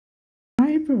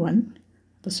everyone,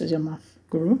 this is your math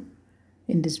guru.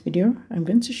 In this video, I'm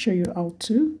going to show you how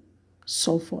to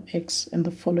solve for x in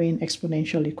the following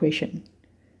exponential equation.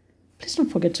 Please don't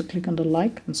forget to click on the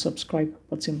like and subscribe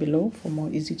button below for more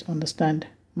easy to understand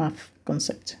math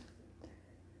concept.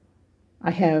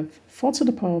 I have 4 to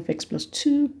the power of x plus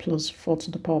 2 plus 4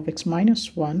 to the power of x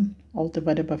minus 1 all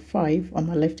divided by 5 on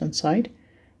my left hand side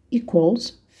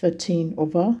equals 13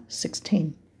 over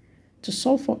 16. To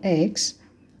solve for x,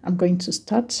 I'm going to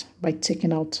start by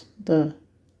taking out the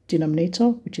denominator,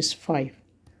 which is 5.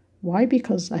 Why?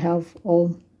 Because I have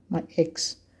all my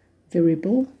x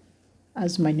variable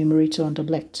as my numerator on the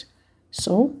left.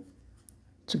 So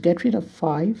to get rid of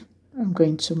 5, I'm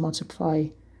going to multiply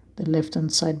the left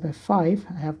hand side by 5.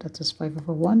 I have that as 5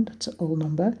 over 1. That's a whole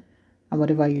number. And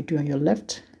whatever you do on your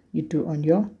left, you do on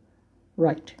your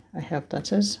right. I have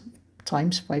that as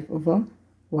times 5 over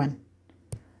 1.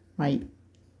 My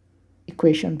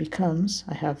equation becomes,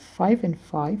 I have 5 and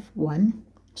 5, 1.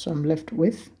 So I'm left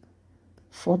with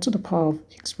 4 to the power of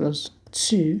x plus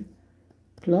 2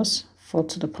 plus 4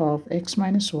 to the power of x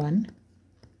minus 1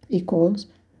 equals,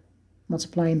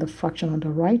 multiplying the fraction on the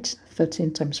right,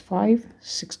 13 times 5,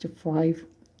 65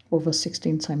 over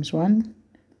 16 times 1,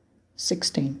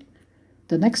 16.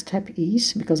 The next step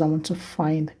is, because I want to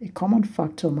find a common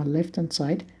factor on my left hand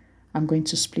side, I'm going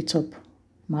to split up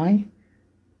my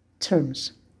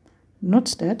terms.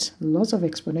 Note that laws of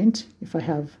exponent, if I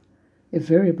have a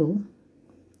variable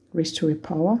raised to a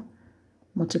power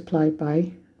multiplied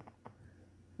by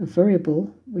a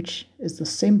variable which is the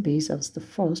same base as the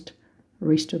first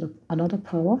raised to another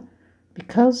power,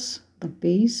 because the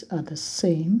base are the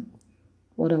same,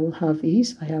 what I will have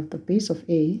is I have the base of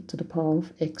a to the power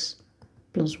of x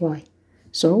plus y.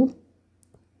 So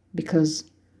because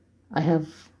I have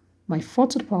my 4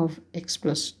 to the power of x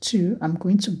plus 2, I'm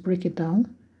going to break it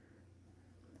down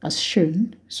as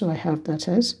shown. So I have that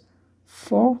as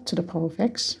 4 to the power of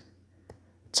x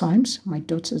times, my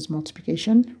dot is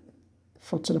multiplication,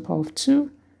 4 to the power of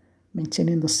 2,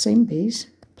 maintaining the same base,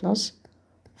 plus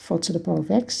 4 to the power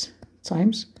of x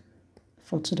times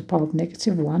 4 to the power of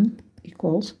negative 1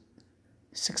 equals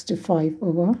 65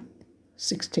 over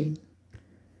 16.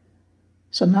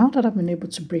 So now that I've been able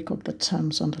to break up the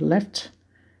terms on the left,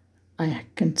 I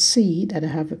can see that I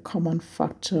have a common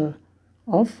factor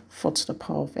of 4 to the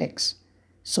power of x.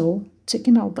 So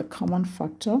taking out the common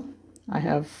factor, I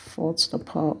have 4 to the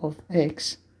power of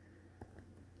x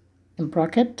in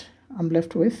bracket. I'm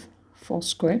left with 4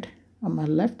 squared on my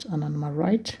left, and on my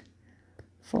right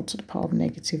 4 to the power of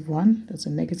negative 1. That's a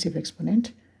negative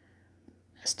exponent.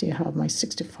 I still have my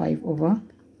 65 over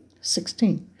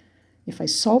 16. If I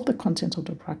solve the content of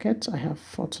the bracket, I have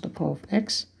 4 to the power of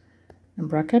x in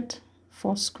bracket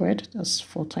 4 squared, that's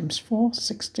 4 times 4,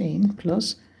 16,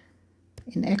 plus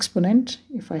in exponent,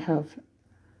 if I have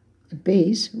a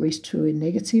base raised to a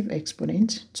negative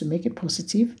exponent, to make it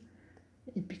positive,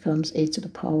 it becomes a to the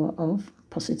power of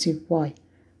positive y.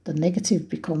 The negative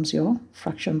becomes your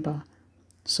fraction bar.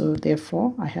 So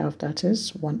therefore, I have that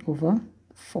as 1 over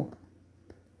 4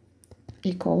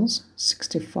 equals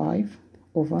 65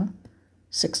 over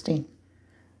 16.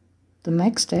 The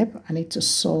next step, I need to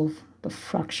solve the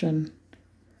fraction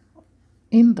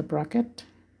in the bracket,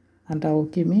 and that will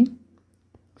give me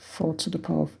 4 to the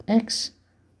power of x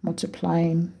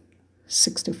multiplying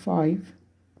 65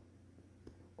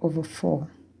 over 4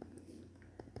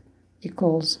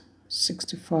 equals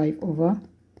 65 over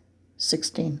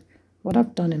 16. What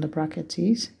I've done in the bracket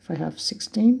is, if I have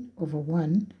 16 over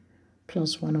 1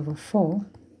 plus 1 over 4,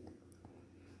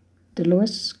 the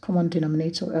lowest common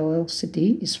denominator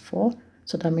LCD is 4.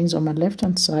 So that means on my left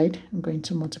hand side, I'm going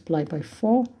to multiply by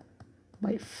 4,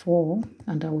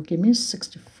 and that will give me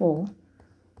 64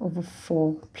 over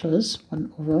 4 plus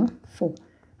 1 over 4.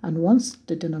 And once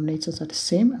the denominators are the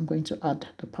same, I'm going to add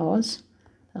the powers.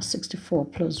 That's 64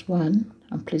 plus 1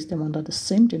 and place them under the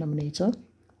same denominator.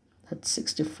 That's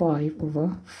 65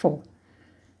 over 4.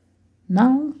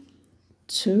 Now,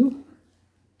 to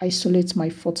isolate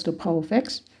my 4 to the power of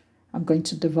x, I'm going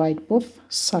to divide both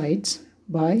sides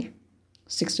by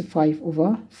 65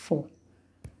 over 4.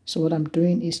 So what I'm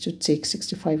doing is to take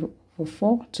 65 over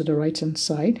 4 to the right hand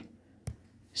side.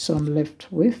 So I'm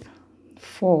left with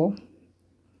 4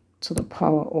 to the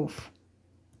power of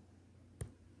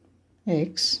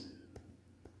x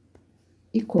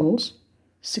equals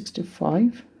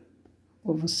 65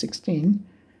 over 16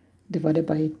 divided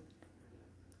by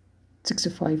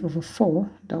 65 over 4.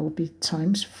 That will be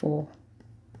times 4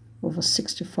 over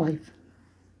 65.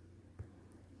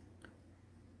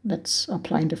 Let's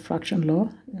apply the fraction law.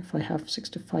 If I have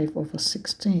 65 over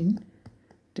 16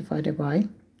 divided by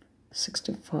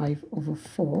 65 over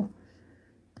 4.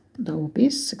 That will be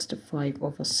 65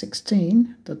 over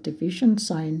 16. The division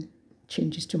sign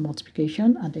changes to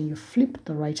multiplication, and then you flip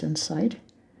the right hand side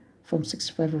from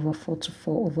 65 over 4 to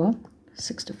 4 over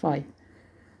 65.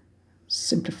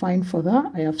 Simplifying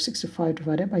further, I have 65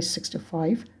 divided by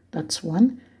 65, that's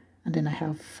 1. And then I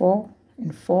have 4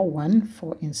 in 4, 1,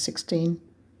 4 in 16,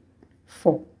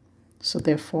 4. So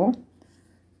therefore,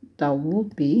 that will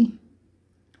be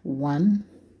 1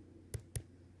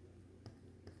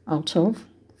 out of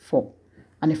 4.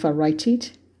 And if I write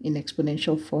it in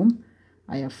exponential form,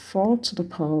 I have 4 to the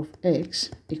power of x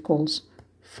equals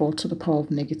 4 to the power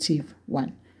of negative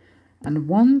 1. And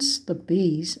once the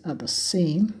base are the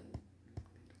same,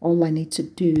 all I need to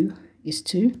do is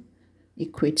to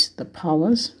equate the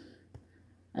powers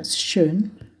as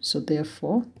shown. So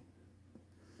therefore,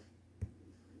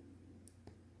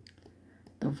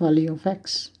 the value of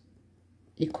x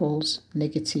equals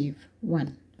negative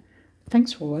 1.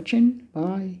 Thanks for watching.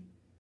 Bye.